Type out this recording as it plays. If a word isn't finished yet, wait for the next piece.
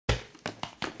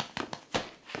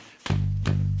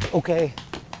Okay.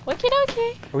 Okie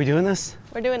dokie. Are we doing this?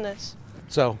 We're doing this.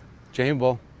 So, Jaimee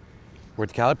Bull, we're at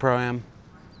the Cali ProAm.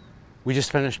 We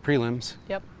just finished prelims.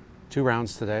 Yep. 2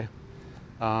 rounds today.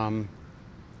 How'd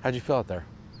you feel out there?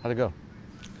 How'd it go?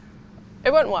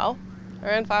 It went well. I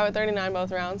ran 5:39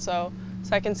 both rounds, so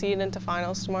second seed into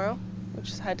finals tomorrow, which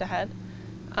is head-to-head.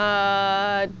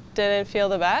 Didn't feel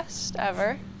the best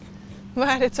ever,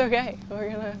 but it's okay. We're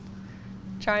gonna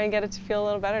try and get it to feel a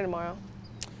little better tomorrow.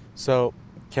 So,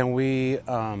 can we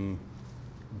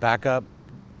back up?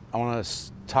 I want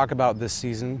to talk about this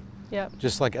season, Yep.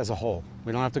 just like as a whole.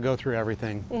 We don't have to go through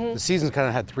everything. The season's kind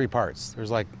of had 3 parts.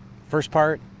 There's like first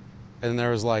part, and then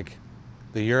there was like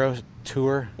the Euro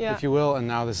tour, Yeah. if you will, and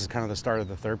now this is kind of the start of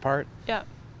the third part. Yeah.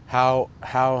 How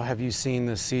have you seen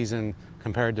this season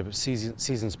compared to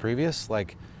seasons previous?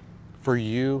 Like for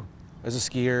you as a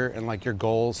skier and like your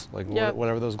goals, like Yeah.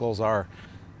 whatever those goals are,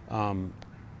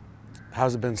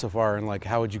 how's it been so far, and like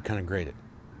how would you kind of grade it?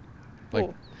 Like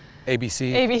Ooh.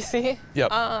 ABC? ABC.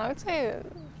 Yep. I would say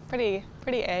pretty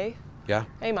A. Yeah?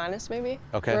 A minus maybe.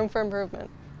 Okay. Room for improvement.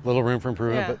 Little room for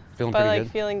improvement, Yeah. but feeling but pretty like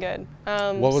good? feeling good.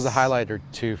 What was a highlight or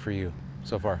 2 for you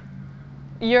so far?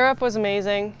 Europe was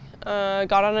amazing.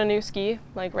 Got on a new ski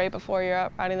like right before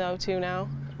Europe, riding the O2 now.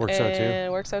 Works O2?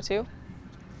 And Works O2.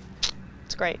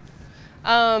 It's great.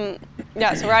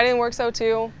 Yeah, so riding Works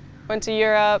O2, went to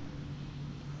Europe,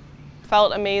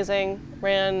 felt amazing,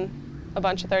 ran a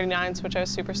bunch of 39s, which I was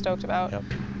super stoked about. Yep.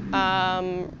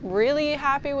 Really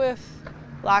happy with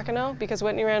Lacanau because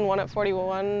Whitney ran 1 at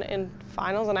 41 in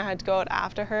finals and I had to go out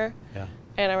after her. Yeah.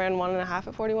 And I ran 1.5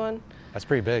 at 41. That's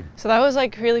pretty big. So that was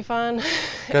like really fun.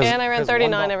 And I ran 'cause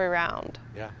 39 every round,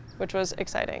 Yeah. which was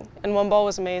exciting. And one ball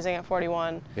was amazing at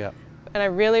 41. Yeah. And I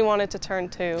really wanted to turn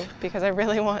 2 because I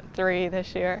really want 3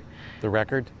 this year. The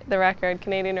record? The record,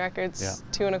 Canadian record's Yeah.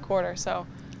 2.25. So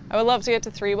I would love to get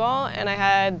to 3 ball, and I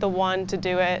had the 1 to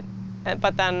do it.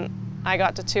 But then I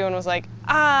got to 2 and was like,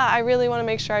 I really want to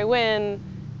make sure I win.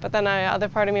 But then the other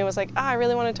part of me was like, I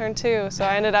really want to turn 2. So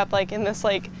I ended up like in this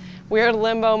like weird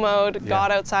limbo mode, got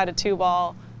outside a 2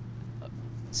 ball.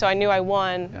 So I knew I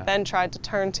won, then tried to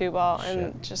turn 2 ball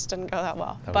and just didn't go that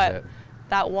well. That was but it.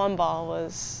 that 1 ball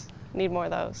was, need more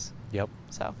of those. Yep.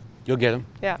 So You'll get them.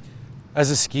 yeah. As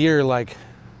a skier, like,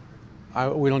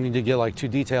 we don't need to get like too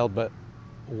detailed, but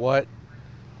what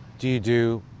do you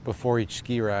do before each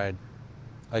ski ride?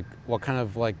 Like, what kind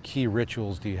of like key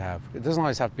rituals do you have? It doesn't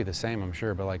always have to be the same, I'm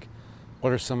sure, but like,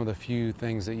 what are some of the few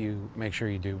things that you make sure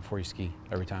you do before you ski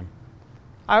every time?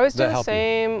 I always do that the help you?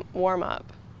 same warm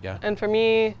up. Yeah. And for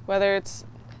me, whether it's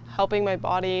helping my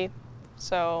body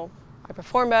so I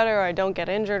perform better or I don't get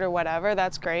injured or whatever,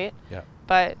 that's great. Yeah.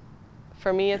 But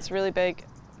for me, it's really big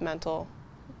mental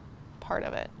part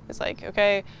of it. It's like,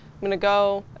 okay, I'm gonna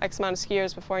go X amount of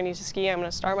skiers before I need to ski. I'm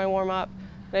gonna start my warm up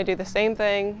and I do the same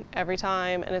thing every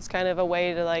time. And it's kind of a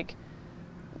way to like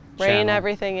rein Channel.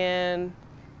 everything in,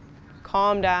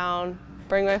 calm down,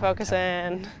 bring my focus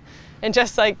in, and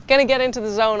just like gonna get into the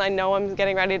zone. I know I'm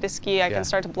getting ready to ski. I can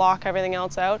start to block everything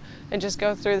else out and just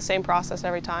go through the same process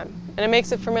every time. And it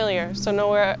makes it familiar. So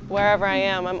wherever I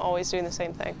am, I'm always doing the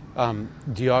same thing.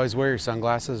 Do you always wear your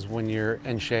sunglasses when you're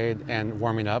in shade and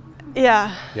warming up?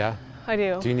 Yeah, Yeah. I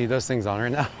do. Do you need those things on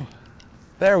right now?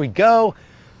 There we go.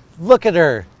 Look at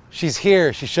her. She's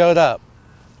here. She showed up.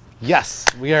 Yes,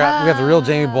 we have the real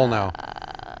Jaimee Bull now.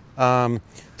 Do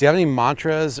you have any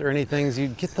mantras or any things? You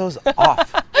get those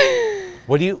off.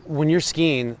 What do you, when you're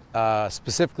skiing,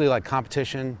 specifically like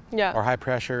competition or high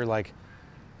pressure, like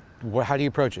how do you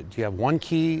approach it? Do you have one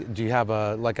key? Do you have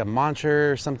a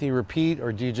mantra or something you repeat,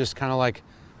 or do you just kind of like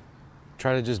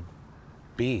try to just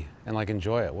be and like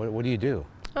enjoy it? What do you do?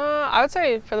 I would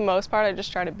say for the most part, I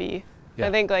just try to be. Yeah.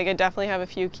 I think like I definitely have a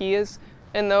few keys,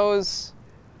 and those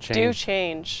do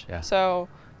change. Yeah. So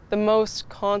the most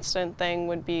constant thing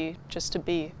would be just to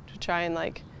be, to try and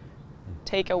like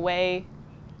take away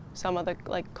some of the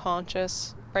like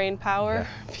conscious brain power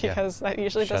because that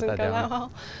usually Shut doesn't that go down. that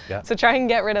well. Yeah. So try and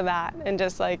get rid of that and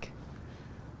just like,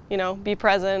 you know, be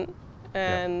present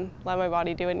and let my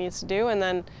body do what it needs to do. And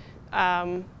then,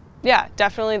 yeah,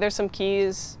 definitely there's some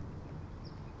keys.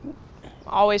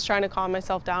 Always trying to calm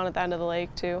myself down at the end of the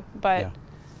lake too. But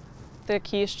the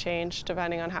keys change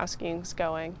depending on how skiing's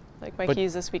going. Like my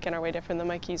keys this weekend are way different than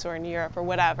my keys were in Europe or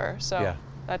whatever. So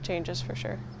that changes for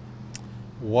sure.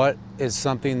 What is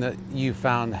something that you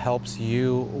found helps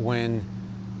you when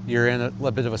you're in a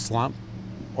little bit of a slump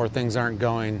or things aren't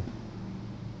going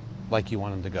like you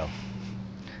want them to go?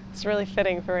 It's really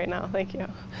fitting for right now, thank you.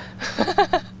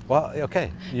 Well,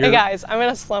 okay. Hey guys, I'm in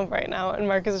a slump right now and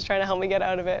Marcus is trying to help me get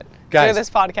out of it. Guys, this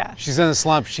podcast. she's in a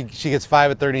slump. She gets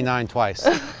 5 at 39 twice.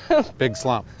 Big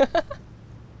slump.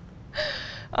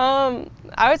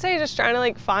 I would say just trying to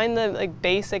like find the like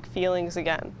basic feelings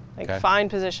again. Like Okay. find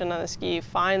position on the ski,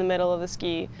 find the middle of the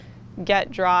ski,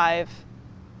 get drive.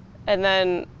 And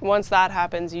then once that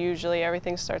happens, usually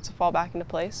everything starts to fall back into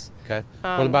place. Okay.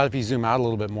 What about if you zoom out a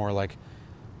little bit more? Like,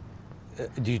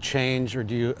 do you change or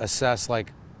do you assess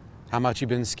like how much you've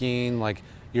been skiing, like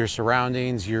your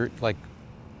surroundings, your like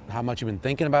how much you've been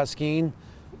thinking about skiing?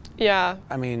 Yeah.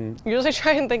 I mean, Usually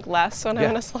try and think less when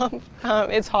I'm in a slump.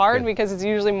 It's hard Good. because it's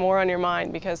usually more on your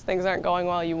mind because things aren't going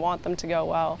well. You want them to go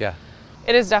well. yeah.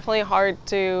 It is definitely hard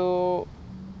to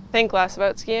think less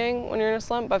about skiing when you're in a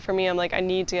slump, but for me, I'm like, I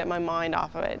need to get my mind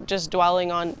off of it. Just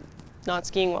dwelling on not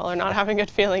skiing well or not having a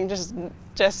good feeling just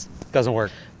Doesn't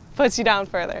work. puts you down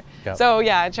further. Yep. So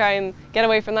yeah, try and get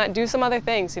away from that. Do some other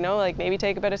things, you know, like maybe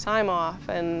take a bit of time off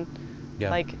and Yeah.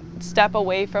 like step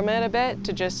away from it a bit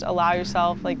to just allow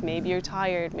yourself, like maybe you're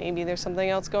tired, maybe there's something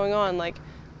else going on, like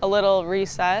a little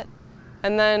reset.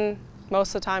 And then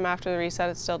most of the time after the reset,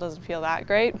 it still doesn't feel that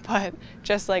great, but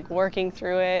just like working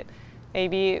through it,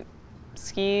 maybe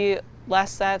ski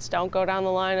less sets, don't go down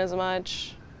the line as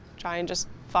much, try and just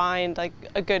find like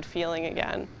a good feeling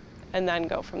again and then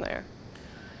go from there.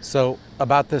 So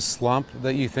about this slump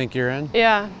that you think you're in,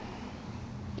 Yeah,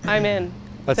 I'm in.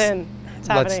 Let's- It's in. It's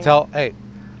happening. hey,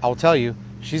 I'll tell you,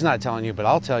 she's not telling you, but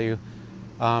I'll tell you,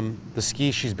 the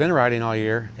ski she's been riding all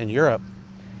year in Europe,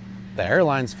 the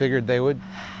airlines figured they would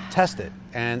test it,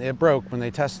 and it broke when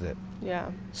they tested it. Yeah.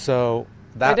 So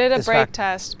that I did a is brake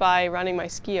test by running my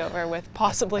ski over with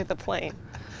possibly the plane.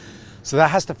 So that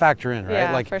has to factor in, right?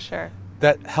 Yeah, like for sure.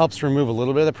 that helps remove a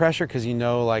little bit of the pressure because you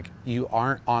know, like you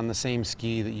aren't on the same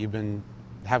ski that you've been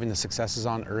having the successes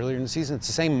on earlier in the season. It's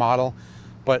the same model,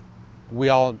 but we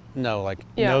all know like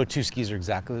Yeah. no two skis are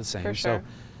exactly the same. For sure. So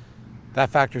that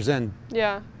factors in,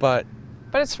 Yeah. but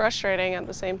But it's frustrating at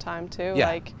the same time too. Yeah.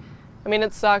 Like, I mean,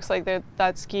 it sucks. Like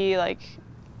that ski, like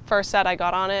first set I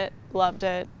got on it, loved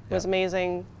it. It was Yeah.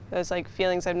 amazing. There's like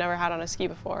feelings I've never had on a ski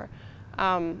before.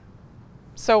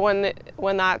 So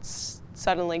when that's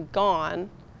suddenly gone,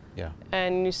 yeah,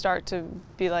 and you start to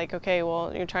be like, okay,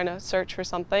 well, you're trying to search for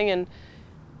something,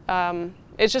 and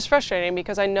it's just frustrating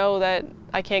because I know that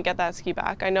I can't get that ski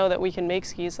back. I know that we can make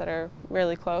skis that are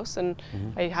really close, and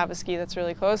I have a ski that's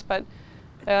really close, but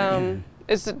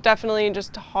it's definitely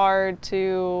just hard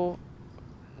to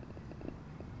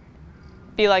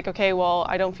be like, okay, well,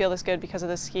 I don't feel this good because of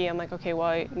this ski. I'm like, okay, well,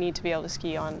 I need to be able to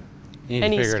ski on you need to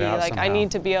any figure ski. it out Like, I somehow.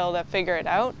 need to be able to figure it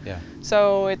out. Yeah.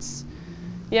 So it's,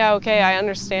 yeah, okay, I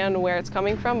understand where it's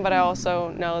coming from, but I also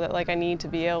know that like I need to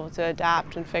be able to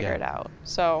adapt and figure Yeah. it out.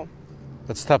 So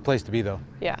That's a tough place to be though,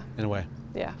 yeah, in a way.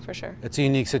 yeah, for sure. It's a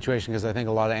unique situation because I think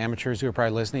a lot of amateurs who are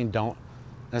probably listening don't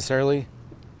necessarily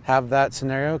have that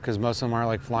scenario because most of them are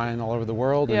like flying all over the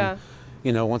world. Yeah. And,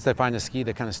 you know, once they find a ski,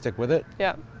 they kind of stick with it.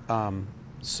 Yeah,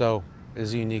 So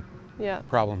it's a unique yeah,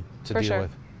 problem to for deal sure.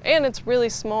 with. And it's really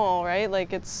small, right? Like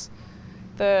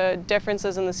the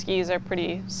differences in the skis are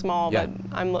pretty small, Yeah.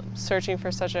 but I'm searching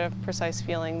for such a precise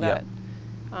feeling Yeah.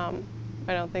 that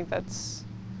I don't think that's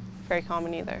very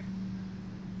common either.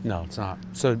 No, it's not.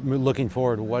 So looking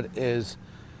forward, what is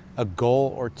a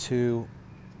goal or two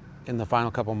in the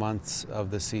final couple months of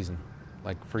this season,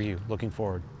 like for you, looking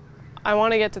forward? I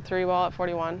want to get to 3-ball at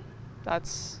 41.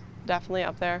 That's definitely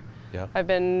up there. Yeah, I've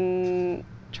been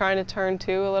trying to turn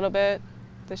 2 a little bit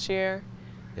this year,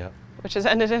 yeah, which has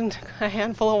ended in a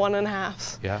handful of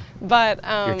 1.5s. yeah. But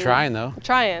You're trying though.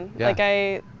 Trying. Yeah. Like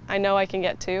I know I can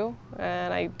get 2,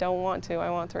 and I don't want 2. I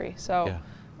want 3. So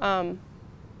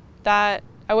that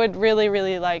I would really,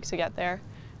 really like to get there.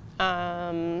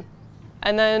 And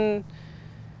then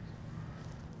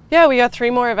yeah, we got 3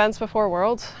 more events before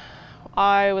Worlds.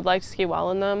 I would like to ski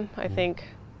well in them. I think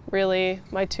really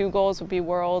my 2 goals would be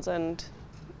Worlds and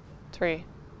 3.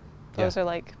 Those are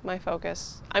like my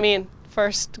focus. I mean,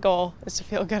 first goal is to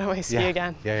feel good on my ski Yeah.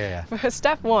 again. Yeah, yeah,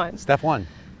 Step 1, Step 1.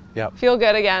 Yep. feel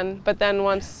good again. But then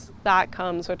once that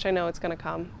comes, which I know it's going to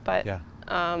come, but Yeah.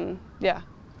 yeah,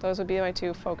 those would be my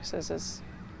 2 focuses: is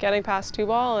getting past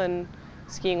 2-ball and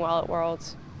skiing well at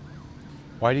Worlds,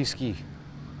 Why do you ski?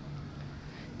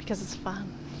 because it's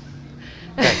fun.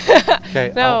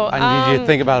 Okay. No, I need you to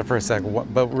think about it for a second.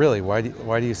 But really, why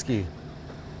do you ski?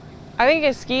 I think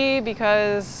I ski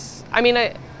because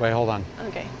Wait, hold on.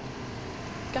 okay.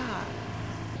 God,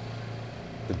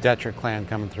 The Detrick clan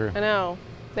coming through. I know.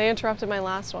 They interrupted my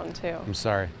last one too. I'm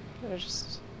sorry. They're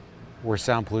just, We're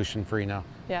sound pollution free now.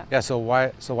 yeah. Yeah. So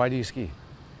why do you ski?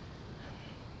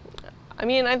 I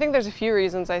mean, I think there's a few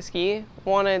reasons I ski.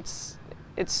 One, it's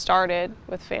it started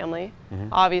with family.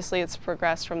 Obviously, it's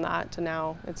progressed from that to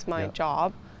now it's my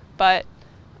job. But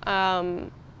I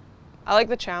like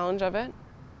the challenge of it.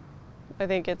 I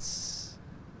think it's,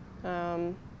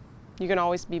 you can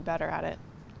always be better at it.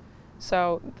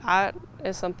 So that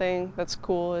is something that's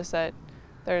cool, is that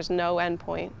there's no end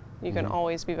point. You can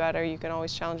always be better. You can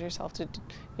always challenge yourself to,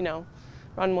 you know,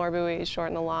 run more buoys,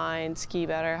 shorten the line, ski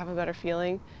better, have a better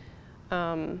feeling.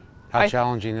 How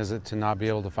challenging is it to not be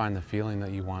able to find the feeling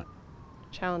that you want?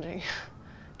 Challenging.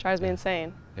 Drives me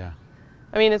insane. Yeah.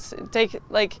 I mean,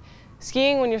 like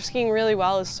skiing, when you're skiing really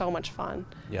well, is so much fun.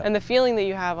 Yeah. And the feeling that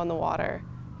you have on the water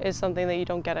is something that you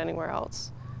don't get anywhere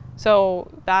else. So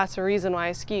that's the reason why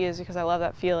I ski, is because I love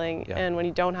that feeling. Yeah. And when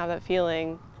you don't have that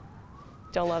feeling,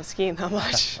 you don't love skiing that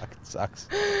much. Fucking sucks.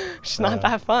 It's not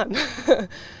that fun.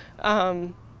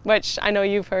 Which I know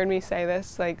you've heard me say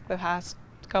this like the past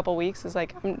couple weeks, is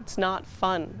like, it's not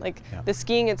fun. Like the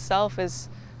skiing itself is,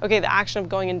 okay, the action of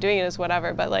going and doing it is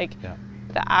whatever, but like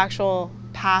the actual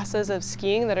passes of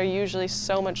skiing that are usually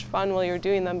so much fun while you're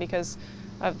doing them because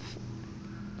of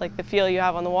like the feel you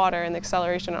have on the water and the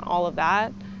acceleration and all of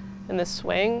that and the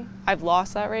swing, I've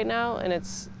lost that right now, and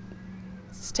it's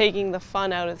taking the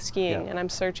fun out of skiing, and I'm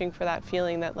searching for that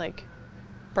feeling that like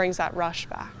brings that rush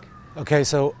back. Okay,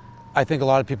 so I think a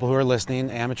lot of people who are listening,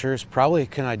 amateurs, probably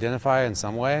can identify in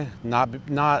some way.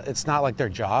 It's not like their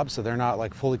job, so they're not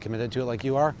like fully committed to it like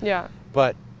you are. Yeah.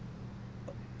 But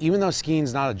even though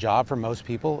skiing's not a job for most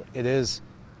people, it is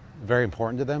very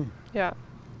important to them. Yeah.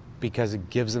 Because it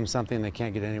gives them something they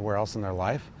can't get anywhere else in their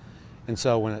life. And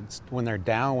so when they're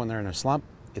down, when they're in a slump,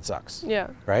 it sucks. Yeah.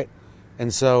 Right?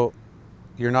 And so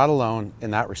you're not alone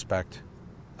in that respect.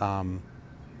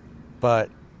 But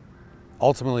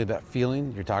ultimately, that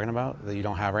feeling you're talking about that you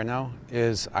don't have right now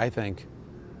is, I think,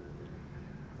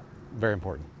 very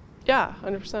important. Yeah,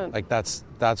 100%. Like that's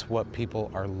what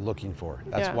people are looking for.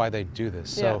 That's why they do this.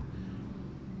 So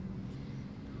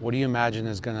what do you imagine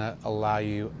is going to allow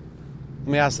you? Let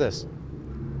me ask this.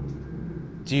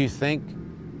 Do you think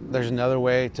there's another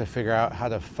way to figure out how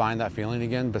to find that feeling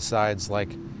again besides like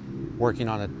working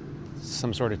on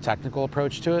some sort of technical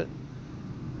approach to it?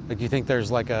 Like, do you think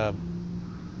there's like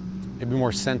maybe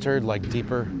more centered, like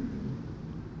deeper,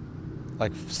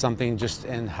 like something just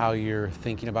in how you're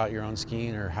thinking about your own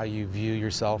skiing or how you view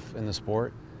yourself in the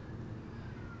sport?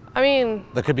 I mean,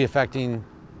 that could be affecting,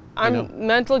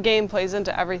 mental game plays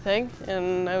into everything,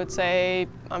 and I would say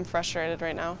I'm frustrated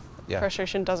right now. Yeah.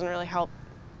 Frustration doesn't really help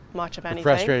much of anything.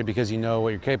 You're frustrated because you know what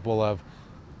you're capable of,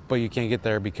 but you can't get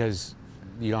there because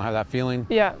you don't have that feeling.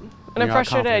 Yeah, and I'm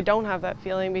frustrated confident. I don't have that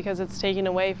feeling because it's taking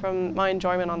away from my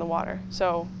enjoyment on the water.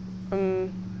 So,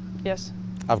 yes.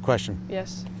 I have a question.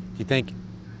 Yes. Do you think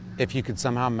if you could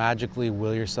somehow magically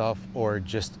will yourself or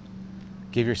just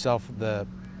give yourself the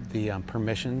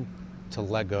permission to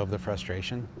let go of the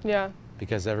frustration? Yeah.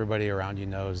 Because everybody around you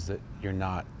knows that you're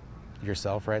not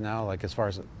yourself right now, like as far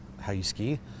as how you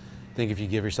ski. I think if you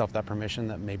give yourself that permission,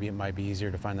 that maybe it might be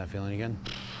easier to find that feeling again.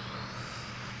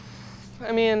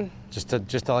 I mean, just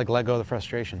to like let go of the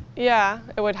frustration. Yeah,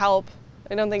 it would help.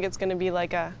 I don't think it's going to be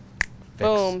like a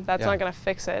boom. That's not going to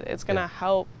fix it. It's going to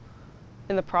help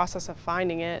in the process of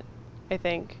finding it, I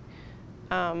think.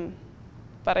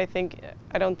 But I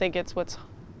don't think it's what's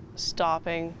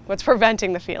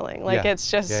preventing the feeling. Like it's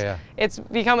just, it's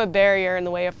become a barrier in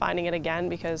the way of finding it again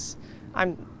because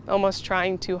I'm almost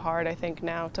trying too hard, I think,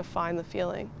 now to find the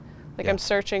feeling. Like I'm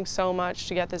searching so much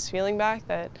to get this feeling back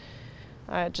that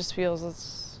it just feels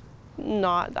it's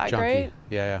not that junky.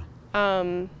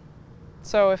 Great.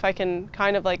 So if I can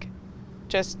kind of like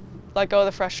just let go of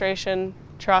the frustration,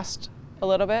 trust a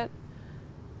little bit,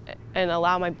 and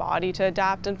allow my body to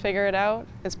adapt and figure it out,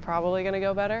 it's probably going to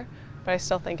go better. But I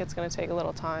still think it's going to take a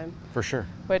little time. For sure.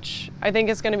 Which I think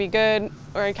is going to be good.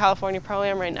 We're in California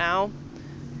ProAm right now.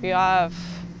 We have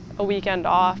a weekend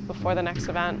off before the next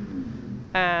event.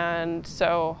 And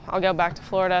so I'll go back to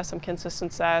Florida, some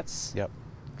consistent sets. Yep.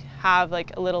 Have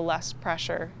like a little less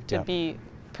pressure to be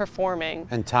performing.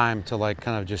 And time to like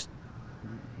kind of just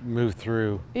move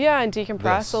through. Yeah, and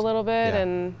decompress a little bit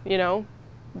and,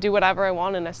 do whatever I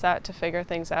want in a set to figure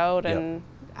things out and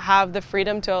have the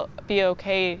freedom to be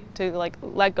okay to like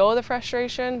let go of the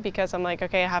frustration because I'm like,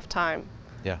 okay, I have time.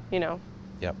 Yeah.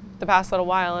 Yep. The past little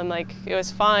while, I'm like, it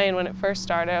was fine when it first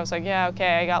started. I was like, yeah,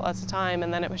 okay, I got lots of time.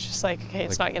 And then it was just like, okay,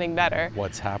 it's not getting better.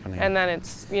 What's happening? And then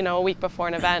it's, a week before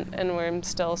an event and we're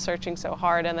still searching so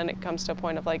hard. And then it comes to a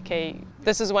point of like, okay,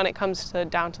 this is when it comes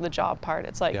down to the job part.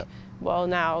 It's like, well,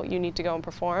 now you need to go and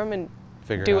perform and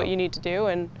do what you need to do.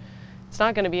 And it's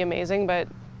not going to be amazing, but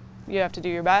you have to do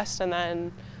your best. And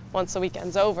then once the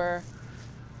weekend's over,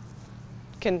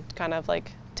 can kind of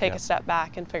like take Yeah. a step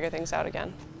back and figure things out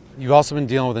again. You've also been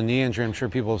dealing with a knee injury. I'm sure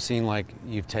people have seen like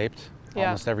you've taped Yeah.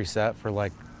 almost every set for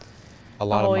like a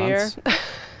lot whole of months.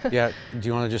 year. Yeah. Do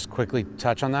you want to just quickly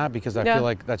touch on that? Because I Yeah. feel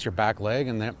like that's your back leg,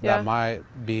 and that Yeah. might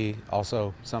be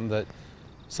also something that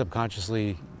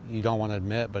subconsciously you don't want to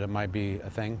admit, but it might be a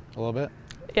thing a little bit.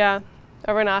 Yeah,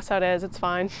 everyone asks how it is. It's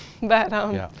fine, but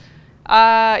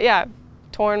Yeah.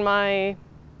 torn my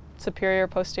superior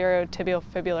posterior tibial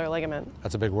fibular ligament.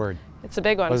 That's a big word. It's a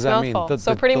big one. What does It's a that mean? mouthful.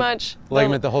 So pretty much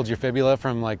ligament that holds your fibula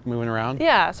from like moving around?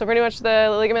 Yeah, so pretty much the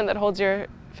ligament that holds your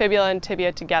fibula and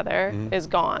tibia together Mhm. is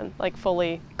gone, like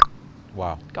fully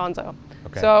Wow. gonzo.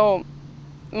 Okay. So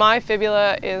my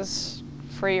fibula is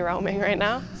free roaming right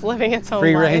now. It's living its own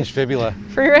Free life. range fibula.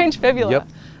 Free range fibula. Yep.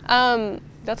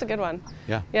 That's a good one.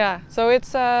 Yeah. Yeah. So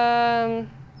it's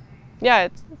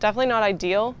it's definitely not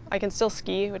ideal. I can still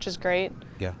ski, which is great.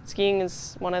 Yeah. Skiing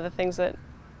is one of the things that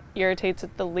irritates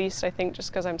it the least, I think,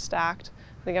 just because I'm stacked.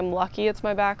 I think I'm lucky it's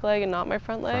my back leg and not my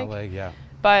front leg. Front leg, yeah.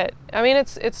 But I mean,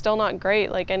 it's still not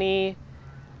great. Like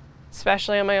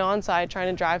especially on my onside, trying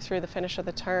to drive through the finish of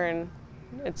the turn,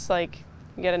 it's like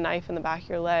you get a knife in the back of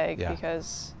your leg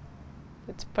because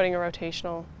it's putting a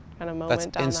rotational kind of moment That's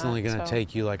down instantly going to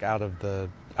take you like out of the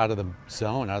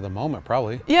zone, out of the moment,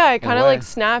 probably. Yeah, it kind of way. like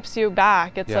snaps you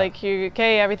back. It's like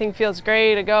everything feels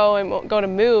great to go and go to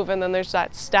move, and then there's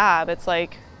that stab. It's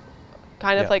like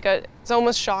kind of like it's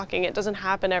almost shocking. It doesn't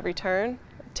happen every turn.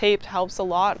 Tape helps a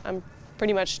lot. I'm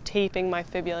pretty much taping my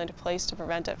fibula into place to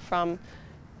prevent it from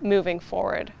moving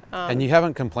forward. And you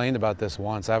haven't complained about this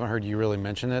once. I haven't heard you really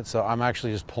mention it, so I'm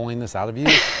actually just pulling this out of you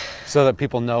so that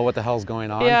people know what the hell's going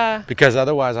on. Yeah. Because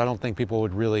otherwise, I don't think people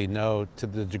would really know to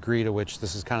the degree to which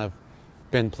this has kind of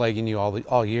been plaguing you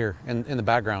all year in the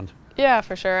background. Yeah,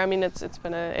 for sure. I mean, it's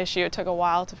been an issue. It took a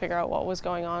while to figure out what was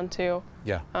going on too.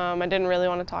 Yeah. I didn't really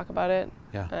want to talk about it.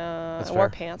 Yeah. I That's wore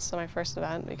fair. pants to my first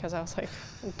event because I was like,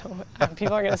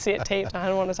 people are going to see it taped. I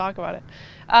don't want to talk about it.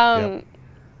 Yep.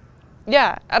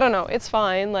 Yeah, I don't know. It's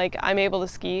fine. Like, I'm able to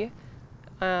ski.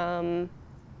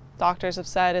 Doctors have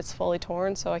said it's fully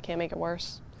torn, so I can't make it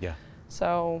worse. Yeah.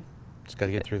 So Just got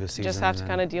to get through the season. just have to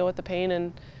kind of deal with the pain.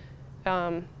 And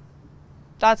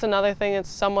that's another thing that's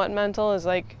somewhat mental, is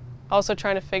like also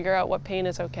trying to figure out what pain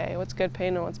is okay, what's good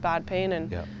pain and what's bad pain.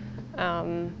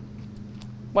 And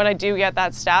when I do get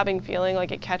that stabbing feeling,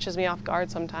 like, it catches me off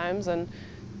guard sometimes. And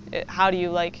how do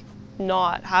you like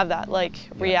not have that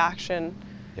reaction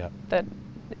that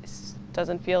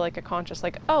doesn't feel like a conscious,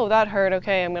 like, oh, that hurt,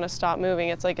 okay, I'm gonna stop moving.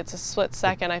 It's like it's a split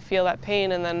second, I feel that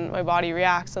pain, and then my body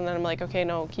reacts, and then I'm like, okay,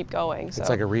 no, keep going. So It's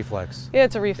like a reflex. yeah,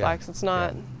 it's a reflex. It's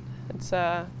not. It's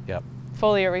Yep.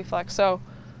 fully a reflex. So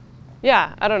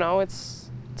yeah, I don't know.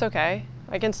 It's okay.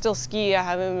 I can still ski. I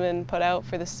haven't been put out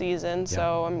for the season,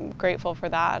 so I'm grateful for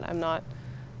that. I'm not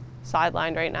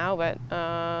sidelined right now, but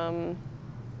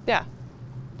yeah,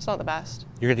 it's not the best.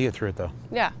 You're going to get through it though.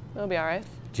 Yeah, it'll be all right.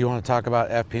 Do you want to talk about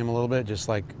FPM a little bit? Just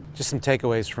some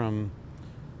takeaways from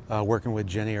working with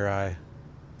Jenny or I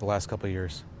the last couple of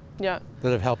years Yeah.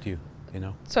 that have helped you, you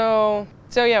know? So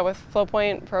yeah, with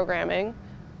Flowpoint programming,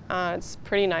 it's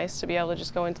pretty nice to be able to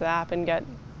just go into the app and get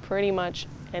pretty much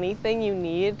anything you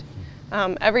need.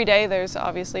 Every day there's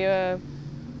obviously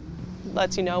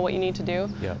lets you know what you need to do.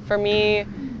 Yeah. For me,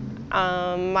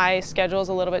 my schedule is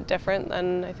a little bit different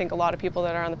than I think a lot of people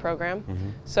that are on the program. Mm-hmm.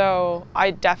 So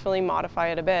I definitely modify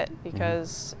it a bit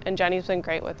because, and Jenny's been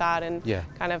great with that and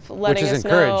kind of letting which is us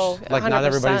know. encouraged. Like, not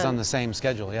everybody's 100%. on the same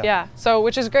schedule. Yeah. Yeah, so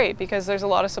which is great because there's a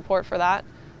lot of support for that,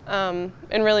 and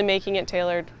really making it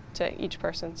tailored to each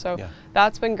person. So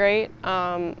that's been great.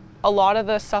 A lot of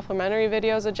the supplementary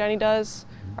videos that Jenny does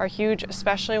are huge,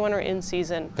 especially when we're in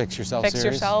season. Fix Yourself Fix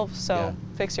series. yourself, so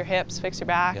fix your hips, fix your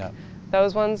back. Yeah.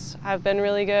 Those ones have been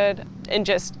really good. And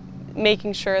just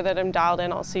making sure that I'm dialed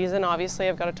in all season. Obviously,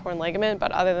 I've got a torn ligament,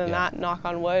 but other than that, knock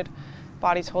on wood,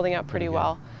 body's holding up pretty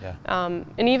well. Yeah.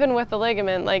 And even with the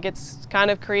ligament, like, it's kind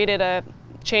of created a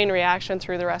chain reaction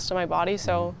through the rest of my body.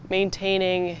 So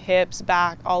maintaining hips,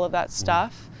 back, all of that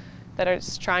stuff that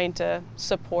is trying to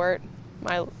support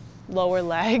my lower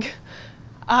leg.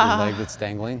 Your leg that's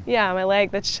dangling. Yeah, my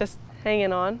leg that's just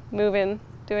hanging on, moving,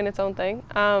 doing its own thing.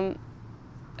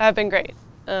 Have been great,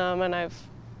 and I've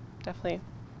definitely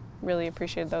really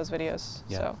appreciated those videos.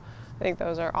 Yeah. So I think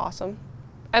those are awesome.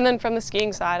 And then from the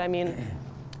skiing side, I mean,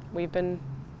 we've been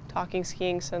talking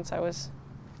skiing since I was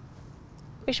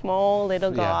a small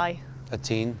little guy. A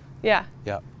teen. Yeah.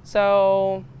 Yeah.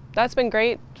 So that's been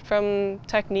great, from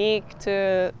technique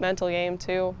to mental game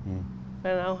too. I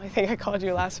don't know. I think I called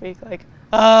you last week, like,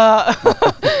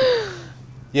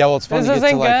 Yeah, well, it's fun this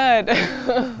to get to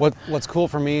isn't good. what's cool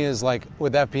for me is, like,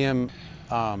 with FPM,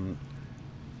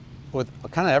 with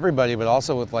kind of everybody, but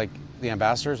also with like the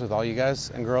ambassadors, with all you guys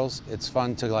and girls, it's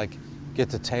fun to like get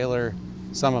to tailor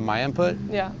some of my input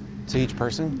Yeah. to each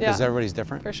person because Yeah. everybody's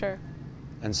different. For sure.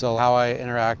 And so how I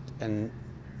interact and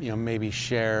maybe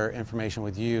share information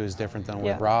with you is different than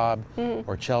with Rob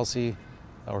or Chelsea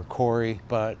or Corey,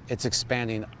 but it's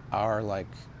expanding our like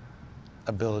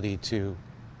ability to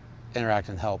interact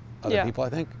and help other people, I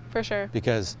think. For sure.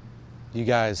 Because you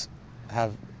guys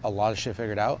have a lot of shit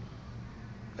figured out.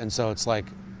 And so it's like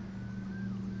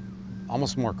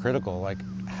almost more critical, like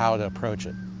how to approach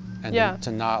it and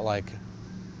to not like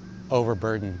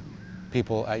overburden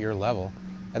people at your level.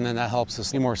 And then that helps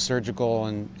us be more surgical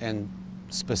and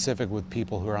specific with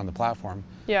people who are on the platform.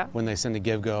 Yeah. When they send a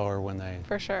give go or when they,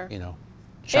 for sure,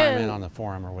 chime in on the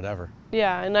forum or whatever.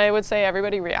 Yeah, and I would say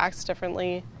everybody reacts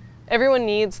differently. Everyone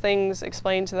needs things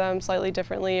explained to them slightly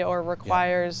differently or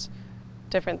requires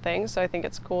different things. So I think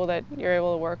it's cool that you're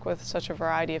able to work with such a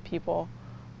variety of people,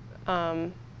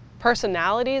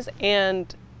 personalities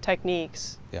and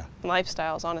techniques, and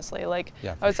lifestyles, honestly. Like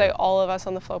I would say all of us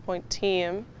on the FlowPoint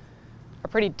team are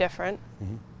pretty different.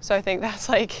 So I think that's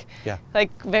like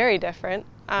very different.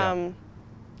 So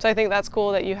I think that's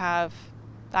cool that you have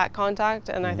that contact,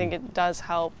 and I think it does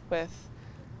help with,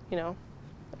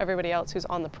 everybody else who's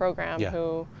on the program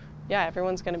who,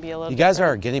 everyone's going to be a little You guys are different.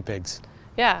 our guinea pigs.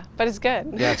 Yeah, but it's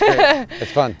good. Yeah, it's great.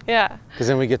 It's fun. Yeah. Because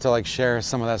then we get to like share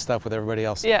some of that stuff with everybody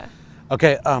else. Yeah.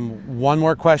 Okay, one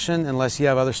more question, unless you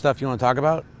have other stuff you want to talk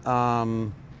about.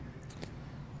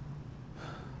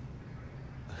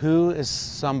 Who is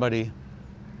somebody,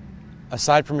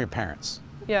 aside from your parents?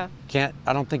 Yeah.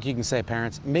 I don't think you can say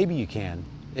parents. Maybe you can.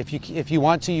 If you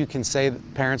want to, you can say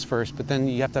parents first, but then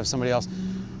you have to have somebody else.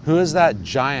 Who is that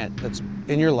giant that's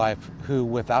in your life who,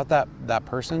 without that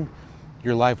person,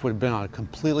 your life would have been on a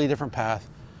completely different path,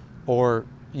 or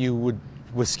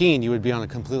with skiing, you would be on a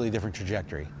completely different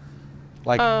trajectory?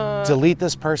 Like, delete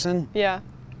this person,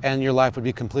 and your life would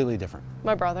be completely different.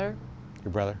 My brother.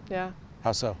 Your brother? Yeah.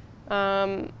 How so?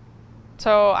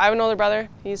 So I have an older brother.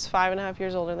 He's 5.5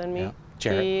 years older than me.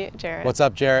 Yeah. Jarrett. What's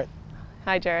up, Jarrett?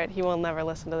 Hi, Jarrett. He will never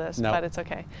listen to this, but it's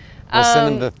okay. We'll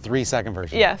send him the 3-second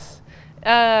version. Yes.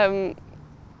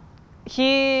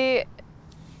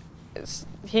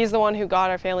 He's the one who got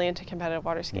our family into competitive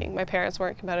water skiing. My parents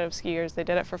weren't competitive skiers. They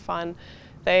did it for fun.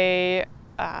 They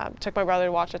took my brother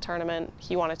to watch a tournament.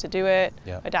 He wanted to do it.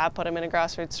 My dad put him in a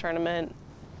grassroots tournament.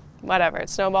 Whatever. It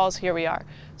snowballs. Here we are.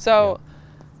 So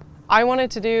I wanted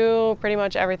to do pretty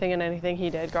much everything and anything he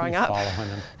did growing up. Following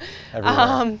him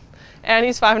everywhere. And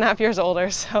he's 5.5 years older,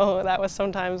 so that was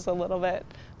sometimes a little bit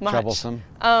much. Troublesome.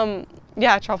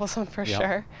 Yeah, troublesome for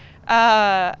sure.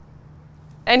 And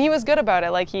he was good about it.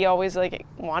 Like, he always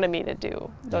wanted me to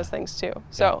do those things too.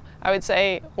 So I would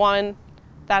say, one,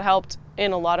 that helped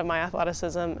in a lot of my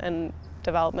athleticism and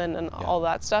development and all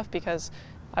that stuff, because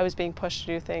I was being pushed to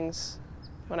do things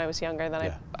when I was younger.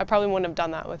 Then I probably wouldn't have done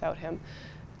that without him.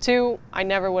 Two, I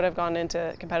never would have gone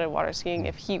into competitive water skiing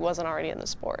if he wasn't already in the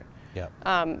sport.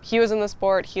 He was in the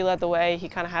sport. He led the way. He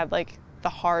kind of had the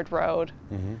hard road.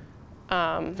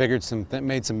 Made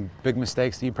some big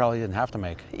mistakes that you probably didn't have to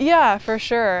make. Yeah, for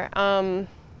sure.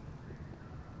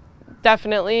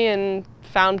 Definitely, and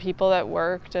found people that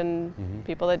worked and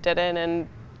people that didn't, and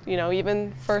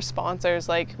even for sponsors,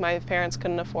 like my parents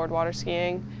couldn't afford water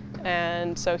skiing,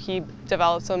 and so he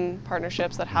developed some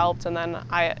partnerships that helped, and then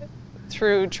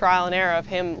through trial and error of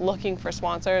him looking for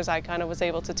sponsors, I kind of was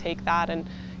able to take that and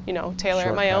tailor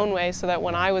it my own way, so that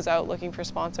when I was out looking for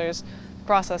sponsors, the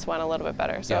process went a little bit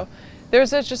better. So there's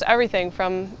just everything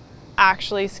from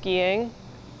actually skiing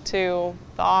to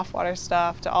the off-water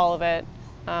stuff to all of it.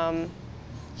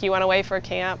 He went away for a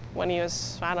camp when he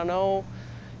was,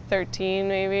 13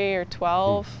 maybe, or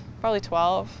 12, probably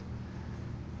 12.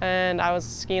 And I was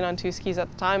skiing on 2 skis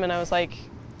at the time, and I was like,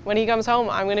 when he comes home,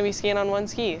 I'm gonna be skiing on 1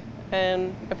 ski.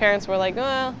 And my parents were like,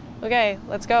 well, okay,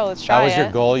 let's go, let's try it. That was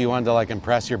your goal? You wanted to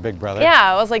impress your big brother?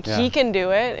 Yeah, I was like, he can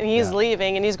do it, and he's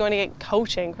leaving, and he's going to get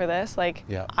coaching for this.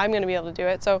 I'm going to be able to do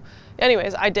it. So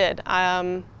anyways, I did.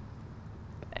 And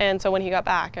so when he got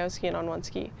back, I was skiing on 1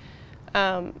 ski.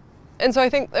 And so I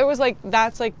think it was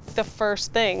that's the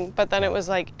first thing, but then it was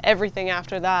everything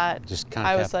after that. Just kind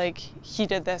of I was like, he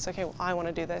did this, okay, well, I want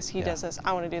to do this. He does this,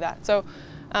 I want to do that. So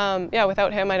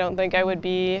without him, I don't think I would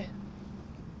be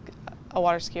a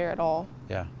water skier at all.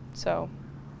 Yeah. So,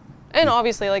 and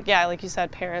obviously, like you said,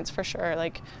 parents for sure.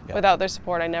 Without their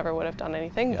support, I never would have done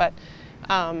anything. But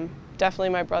definitely,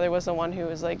 my brother was the one who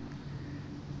was I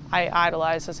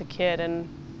idolized as a kid, and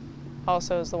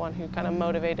also is the one who kind of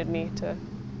motivated me to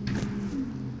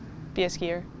be a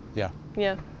skier. Yeah.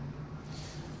 Yeah.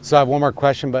 So I have one more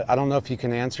question, but I don't know if you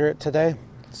can answer it today.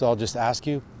 So I'll just ask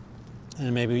you,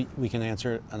 and maybe we can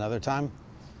answer it another time.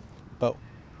 But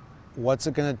what's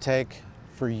it going to take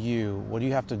for you? What do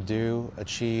you have to do,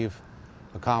 achieve,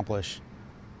 accomplish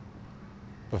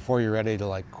before you're ready to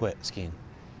like quit skiing?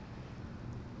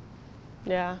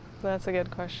 Yeah, that's a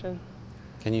good question.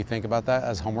 Can you think about that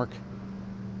as homework?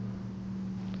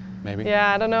 Maybe.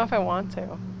 Yeah, I don't know if I want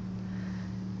to.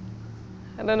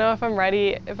 I don't know if I'm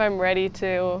ready. If I'm ready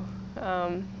to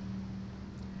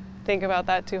think about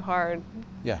that too hard.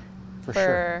 Yeah, for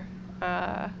sure.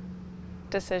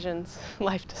 Decisions,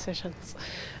 life decisions.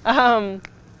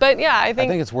 But yeah, I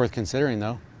think it's worth considering,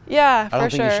 though. Yeah, I don't for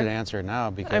think sure. you should answer it now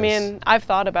because I mean, I've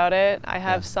thought about it. I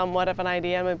have Yeah. somewhat of an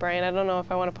idea in my brain. I don't know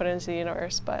if I want to put it into the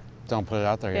universe, but don't put it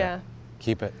out there yet. yeah,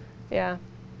 Keep it. yeah.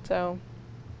 So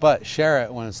But share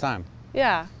it when it's time.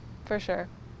 yeah, for sure.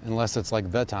 Unless it's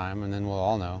like the time, and then we'll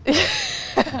all know.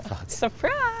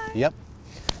 Surprise! Yep.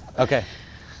 Okay.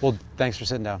 Well, thanks for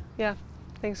sitting down. Yeah,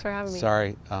 thanks for having me.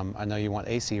 Sorry, I know you want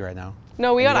AC right now.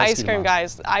 No, we And got you guys ice see cream, tomorrow.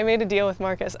 guys. I made a deal with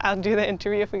Marcus. I'll do the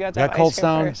interview if we got to We have got Cold ice cream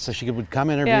Stone, first. so she would come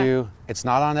interview. It's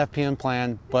not on FPN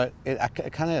plan, but it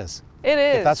kind of is. It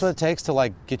is. If that's what it takes to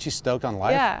like get you stoked on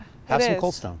life, Yeah, have it some is.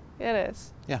 Cold Stone. It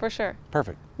is. Yeah. For sure.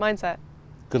 Perfect. Mindset.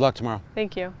 Good luck tomorrow.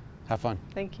 Thank you. Have fun.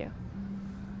 Thank you.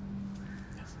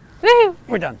 Woo!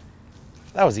 We're done.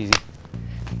 That was easy.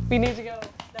 We need to go.